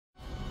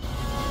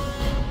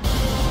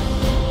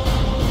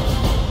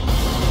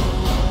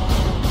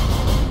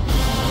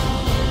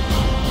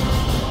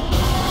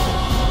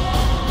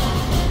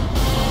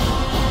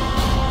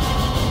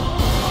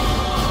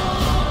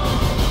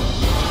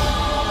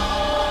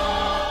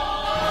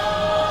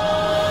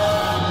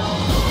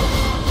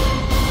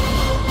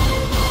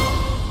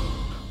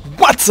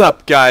What's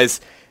up,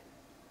 guys?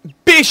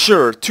 Be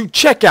sure to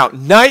check out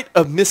Night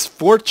of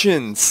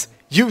Misfortune's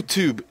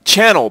YouTube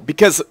channel,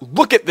 because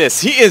look at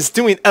this. He is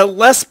doing a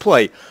Let's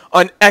Play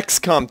on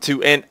XCOM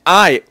 2, and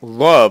I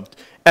loved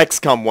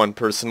XCOM 1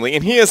 personally,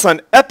 and he is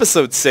on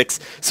episode 6,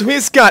 so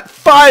he's got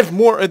 5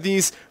 more of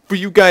these for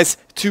you guys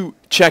to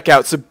check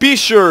out. So be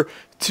sure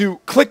to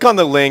click on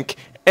the link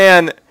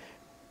and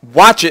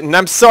watch it, and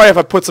I'm sorry if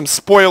I put some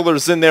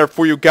spoilers in there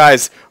for you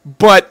guys,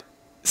 but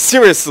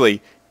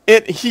seriously,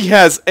 he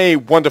has a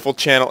wonderful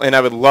channel, and I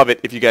would love it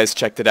if you guys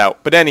checked it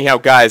out. But anyhow,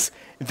 guys,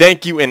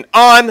 thank you, and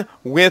on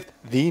with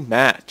the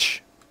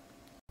match.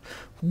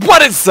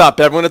 What is up,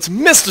 everyone? It's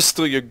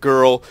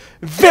Mr.StealUrGurl,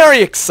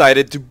 very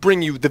excited to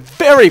bring you the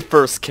very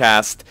first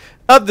cast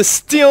of the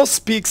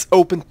StealSpeaks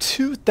Open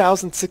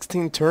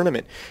 2016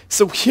 tournament.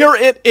 So here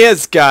it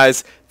is,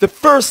 guys. The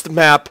first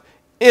map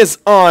is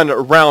on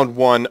round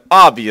 1,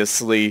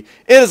 obviously.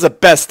 It is a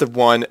best of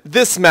 1.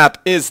 This map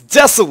is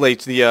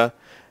Desolatia.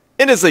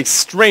 It is a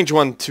strange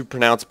one to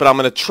pronounce, but I'm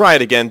going to try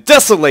it again.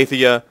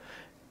 Desolatia.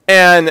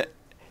 And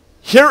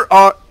here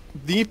are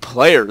the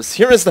players.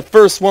 Here is the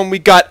first one. We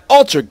got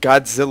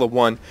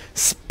UltraGodzilla1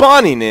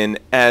 spawning in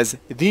as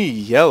the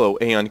yellow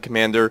Aeon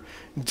commander,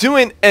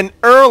 doing an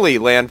early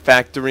land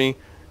factory,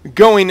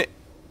 going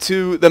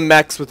to the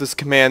mechs with his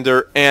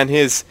commander and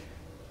his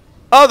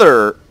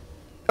other...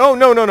 Oh,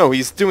 no.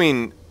 He's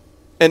doing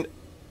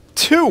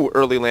 2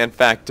 early land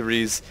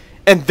factories,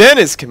 and then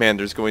his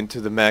commander's going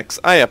to the mechs.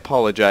 I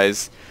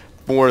apologize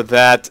for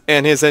that.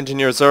 And his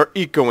engineers are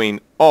echoing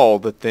all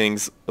the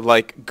things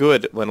like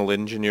good little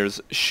engineers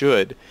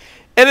should.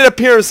 And it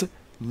appears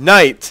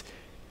Knight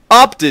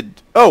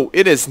opted... Oh,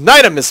 it is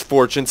Night of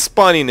Misfortune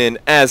spawning in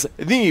as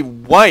the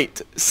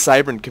white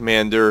Cybern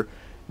commander,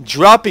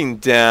 dropping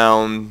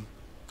down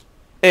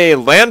a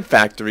land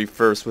factory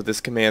first with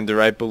his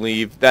commander, I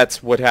believe.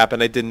 That's what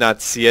happened. I did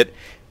not see it.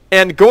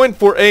 And going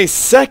for a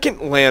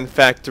second land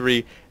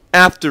factory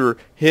after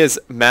his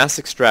mass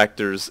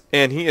extractors.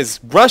 And he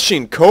is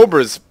rushing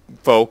Cobras,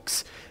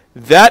 folks.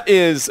 That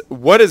is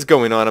what is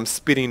going on. I'm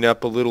speeding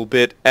up a little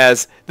bit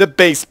as the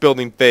base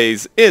building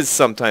phase is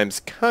sometimes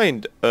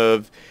kind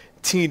of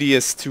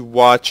tedious to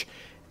watch.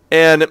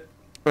 And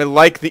I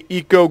like the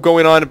eco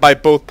going on by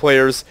both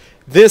players.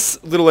 This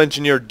little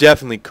engineer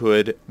definitely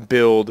could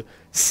build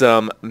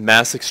some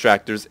mass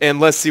extractors. And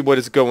let's see what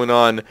is going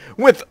on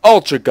with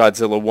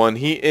UltraGodzilla1.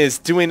 He is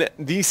doing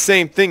the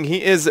same thing.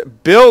 He is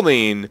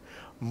building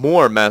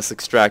more mass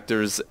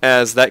extractors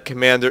as that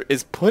commander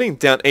is putting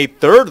down a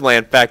third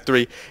land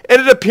factory.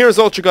 And it appears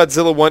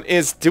UltraGodzilla1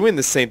 is doing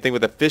the same thing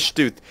with a fish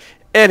tooth.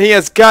 And he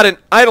has got an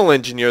idle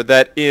engineer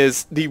that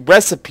is the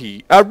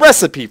recipe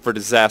for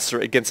disaster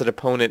against an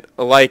opponent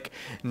like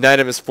Night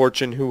of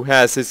Misfortune, who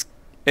has his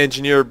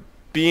engineer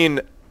being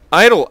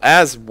idle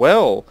as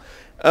well.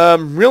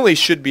 Really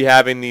should be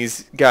having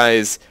these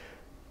guys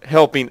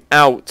helping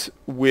out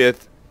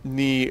with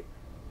the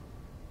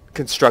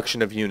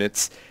construction of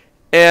units.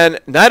 And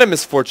Night of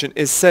Misfortune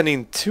is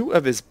sending 2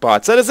 of his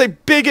bots. That is a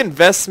big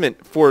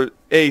investment for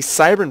a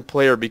Cybern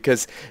player,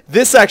 because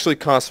this actually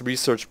costs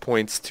research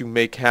points to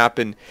make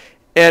happen.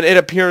 And it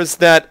appears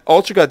that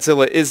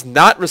UltraGodzilla is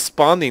not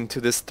responding to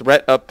this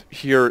threat up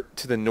here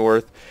to the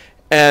north,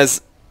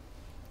 as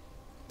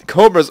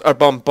Cobras are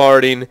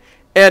bombarding.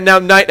 And now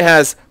Knight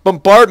has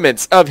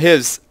bombardments of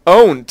his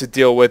own to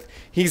deal with.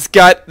 He's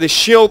got the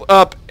shield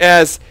up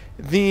as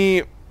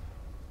the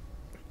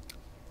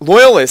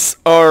Loyalists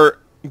are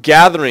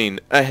gathering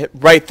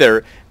right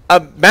there. A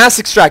mass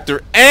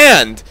extractor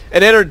and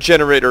an energy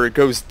generator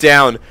goes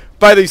down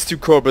by these 2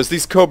 Cobras.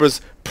 These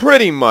Cobras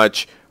pretty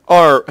much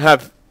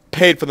have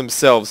paid for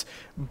themselves.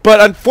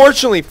 But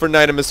unfortunately for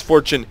Night of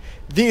Misfortune,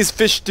 these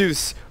fish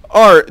deuce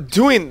are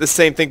doing the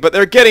same thing, but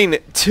they're getting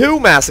 2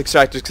 mass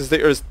extractors because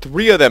there's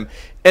 3 of them.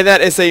 And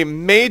that is a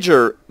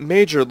major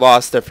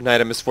loss there for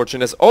Night of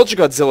Misfortune as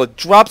UltraGodzilla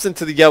drops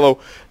into the yellow.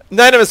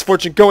 Night of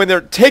Misfortune going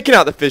there, taking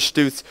out the fish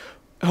deuce.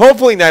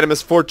 Hopefully Night of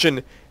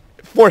Misfortune,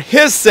 for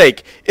his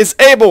sake, is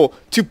able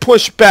to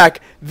push back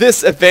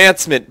this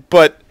advancement,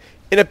 but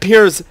it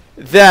appears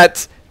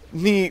that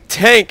the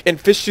tank and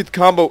fish tooth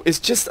combo is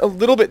just a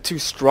little bit too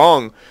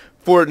strong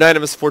for Night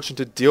of Misfortune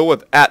to deal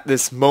with at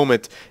this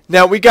moment.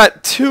 Now we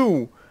got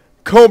 2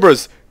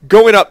 Cobras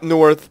going up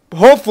north,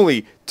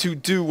 hopefully to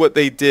do what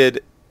they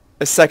did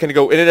a second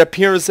ago, and it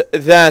appears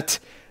that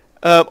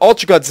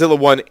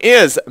UltraGodzilla1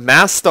 is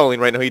mass stalling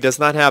right now. He does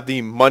not have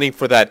the money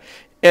for that.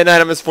 And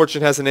Night of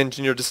Misfortune has an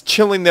engineer just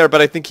chilling there,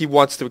 but I think he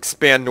wants to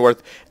expand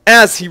north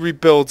as he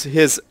rebuilds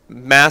his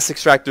mass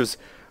extractors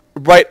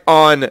right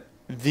on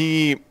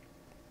the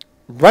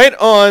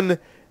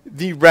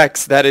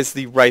wrecks. That is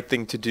the right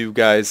thing to do,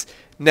 guys.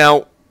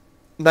 Now,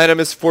 Night of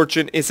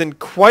Misfortune is in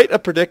quite a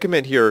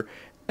predicament here,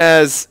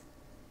 as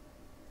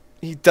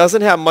he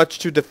doesn't have much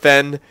to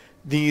defend.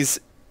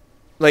 These,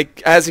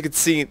 like, as you can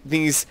see,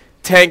 these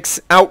tanks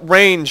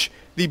outrange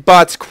the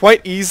bots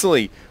quite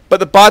easily. But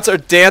the bots are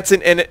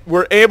dancing, and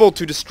we're able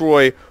to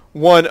destroy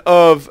one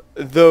of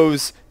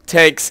those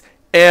tanks.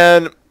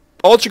 And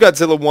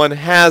UltraGodzilla1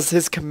 has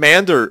his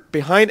commander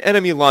behind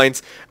enemy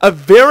lines. A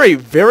very,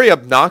 very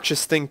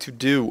obnoxious thing to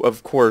do,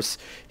 of course,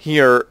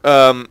 here.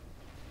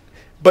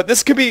 But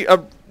this could be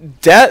a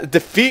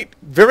defeat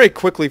very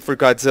quickly for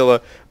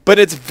Godzilla, but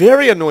it's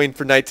very annoying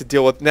for Knight to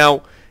deal with.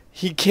 Now,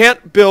 he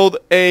can't build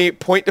a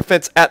point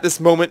defense at this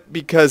moment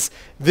because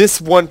this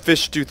one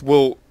fish tooth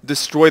will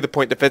destroy the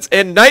point defense.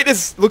 And Knight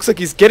looks like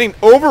he's getting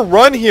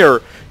overrun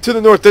here to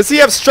the north. Does he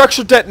have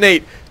structure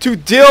detonate to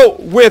deal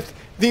with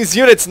these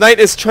units? Knight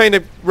is trying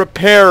to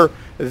repair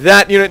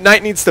that unit.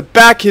 Knight needs to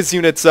back his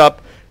units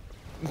up,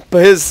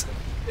 his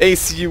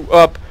ACU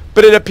up.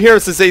 But it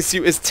appears his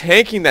ACU is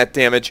tanking that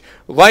damage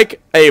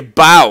like a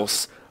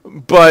bouse.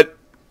 But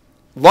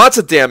lots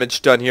of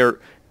damage done here.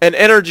 An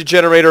energy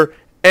generator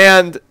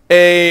and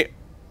a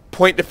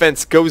point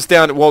defense goes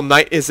down while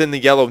Knight is in the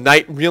yellow.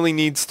 Knight really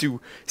needs to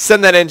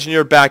send that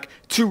engineer back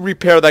to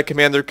repair that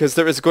commander because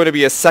there is going to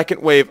be a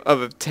second wave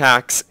of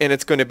attacks and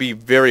it's going to be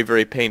very,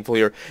 very painful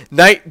here.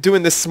 Knight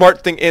doing the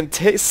smart thing and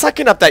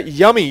sucking up that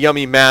yummy,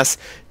 yummy mass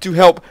to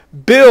help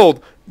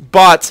build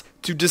bots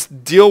to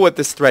just deal with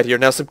this threat here.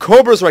 Now, some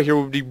Cobras right here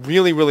would be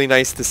really, really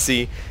nice to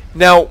see.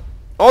 Now,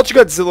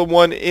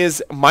 UltraGodzilla1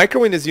 is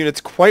microing his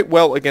units quite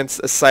well against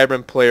a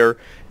Cybran player.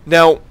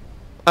 Now,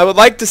 I would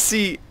like to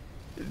see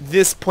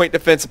this point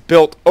defense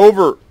built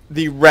over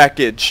the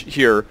wreckage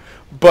here,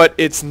 but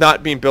it's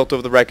not being built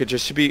over the wreckage. It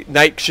should be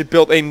Knight should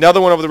build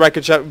another one over the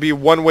wreckage. That would be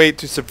one way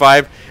to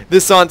survive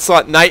this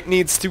onslaught. Knight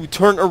needs to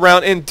turn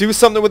around and do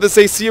something with this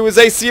ACU. His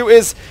ACU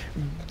is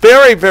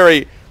very,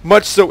 very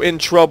much so in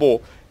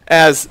trouble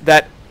as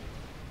that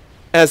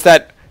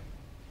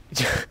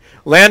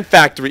land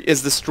factory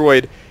is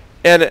destroyed,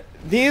 and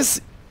these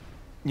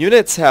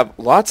units have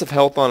lots of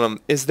health on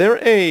them. Is there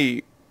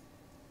a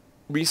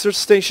research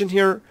station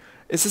here?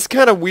 This is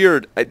kind of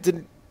weird. I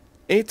did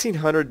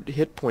 1,800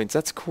 hit points.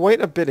 That's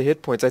quite a bit of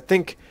hit points. I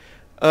think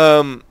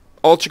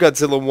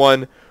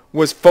UltraGodzilla1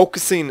 was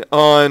focusing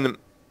on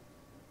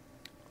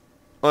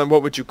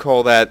what would you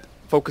call that?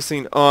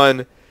 Focusing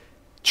on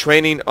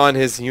training on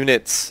his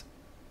units.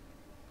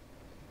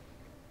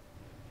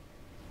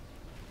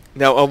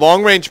 Now, a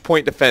long-range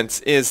point defense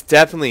is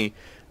definitely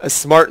a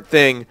smart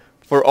thing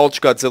for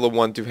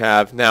UltraGodzilla1 to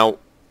have. Now,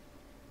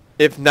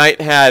 if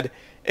Knight had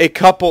a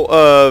couple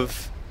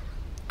of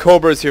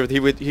Cobras here,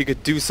 he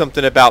could do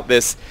something about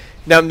this.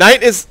 Now,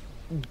 Knight is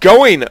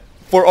going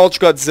for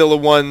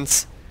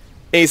UltraGodzilla1's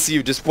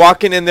ACU, just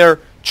walking in there,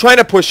 trying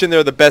to push in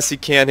there the best he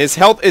can. His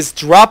health is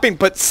dropping,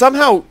 but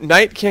somehow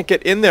Knight can't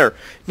get in there.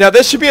 Now,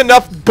 this should be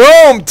enough.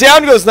 Boom!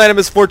 Down goes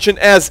NiteOfMisfortune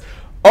as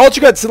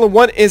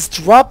UltraGodzilla1 is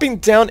dropping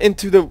down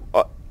into the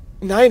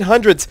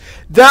 900s.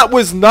 That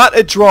was not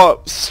a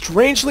draw.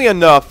 Strangely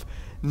enough,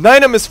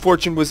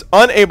 NiteOfMisfortune was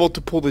unable to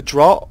pull the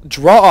draw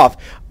off.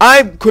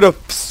 I could have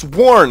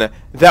sworn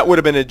that would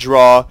have been a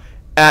draw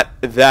at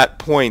that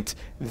point.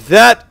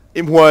 That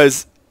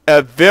was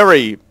a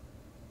very,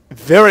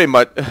 very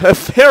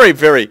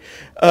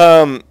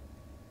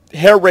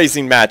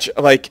hair-raising match.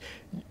 Like,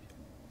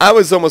 I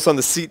was almost on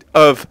the seat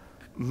of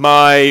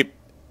my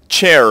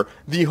chair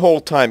the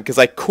whole time because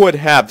I could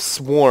have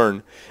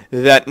sworn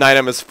that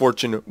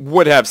NiteOfMisfortune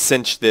would have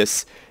cinched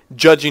this,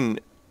 judging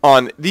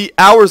on the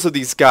hours of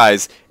these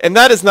guys. And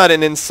that is not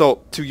an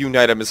insult to you,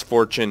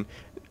 NiteOfMisfortune,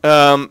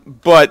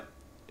 but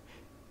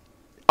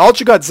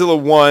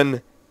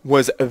UltraGodzilla1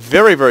 was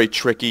very, very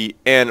tricky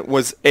and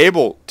was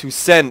able to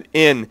send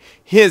in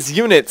his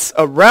units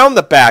around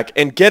the back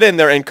and get in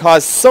there and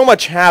cause so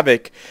much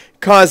havoc,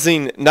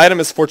 causing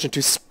NiteOfMisfortune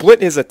to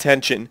split his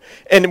attention.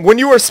 And when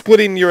you are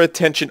splitting your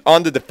attention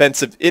on the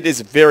defensive, it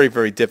is very,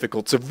 very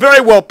difficult. So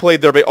very well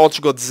played there by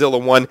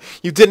UltraGodzilla1.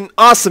 You did an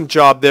awesome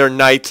job there,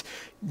 Knight.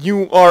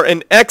 You are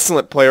an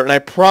excellent player, and I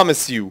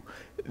promise you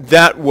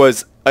that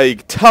was a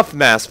tough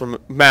match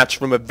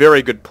from a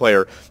very good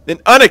player. An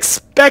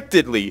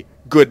unexpectedly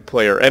good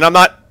player. And I'm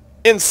not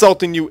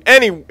insulting you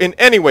in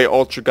any way,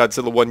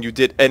 UltraGodzilla1. You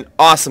did an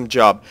awesome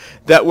job.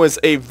 That was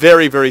a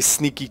very, very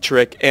sneaky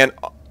trick and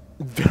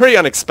very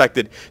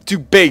unexpected to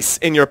base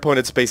in your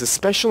opponent's base,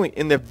 especially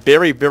in the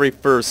very, very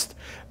first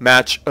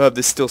match of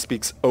the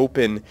StealSpeaks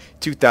Open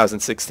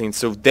 2016.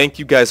 So thank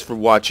you guys for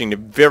watching,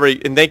 and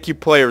thank you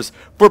players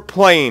for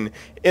playing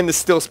in the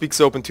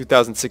StealSpeaks Open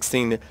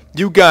 2016.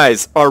 You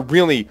guys are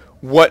really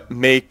what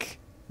make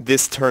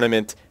this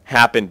tournament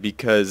happen,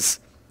 because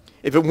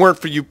if it weren't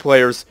for you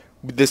players,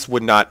 this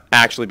would not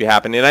actually be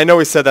happening. And I know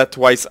I said that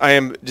twice. I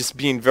am just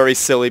being very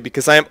silly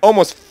because I am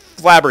almost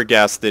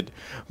flabbergasted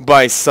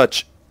by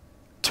such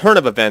turn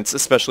of events,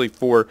 especially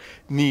for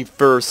the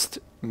first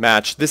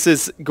match. This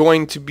is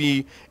going to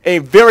be a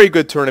very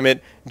good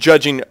tournament,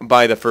 judging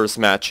by the first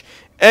match.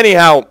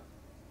 Anyhow,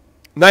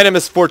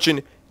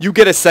 NiteOfMisfortune, you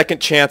get a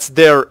second chance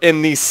there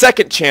in the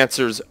second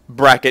chancers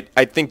bracket.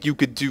 I think you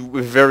could do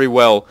very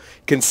well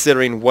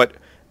considering what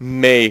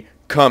may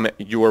come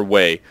your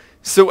way.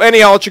 So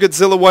anyhow,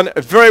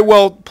 UltraGodzilla1, very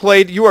well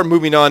played. You are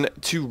moving on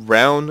to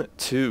round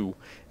 2.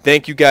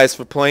 Thank you guys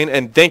for playing,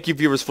 and thank you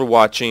viewers for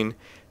watching.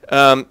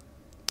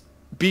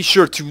 Be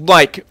sure to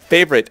like,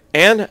 favorite,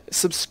 and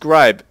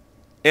subscribe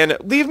And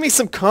leave me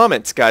some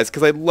comments, guys,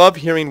 because I love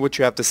hearing what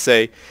you have to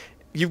say.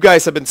 You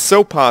guys have been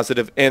so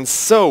positive and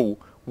so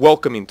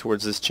welcoming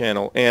towards this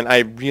channel, and I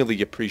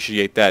really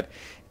appreciate that.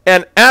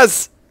 And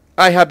as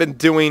I have been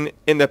doing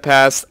in the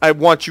past, I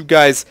want you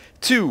guys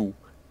to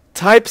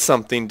type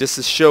something just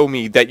to show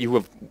me that you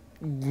have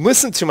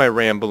listened to my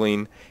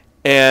rambling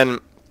and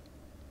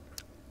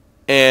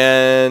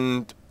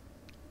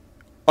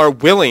are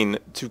willing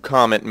to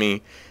comment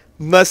me.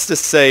 Let's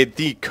just say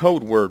the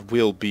code word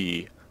will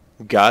be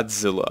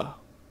Godzilla.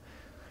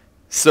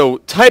 So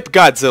type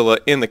Godzilla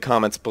in the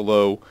comments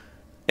below,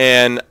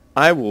 and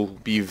I will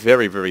be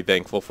very, very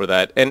thankful for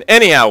that. And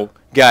anyhow,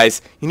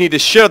 guys, you need to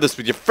share this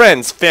with your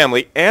friends,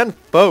 family, and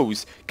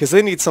foes, because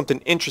they need something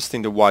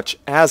interesting to watch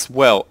as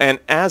well. And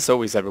as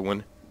always,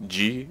 everyone,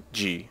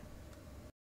 GG.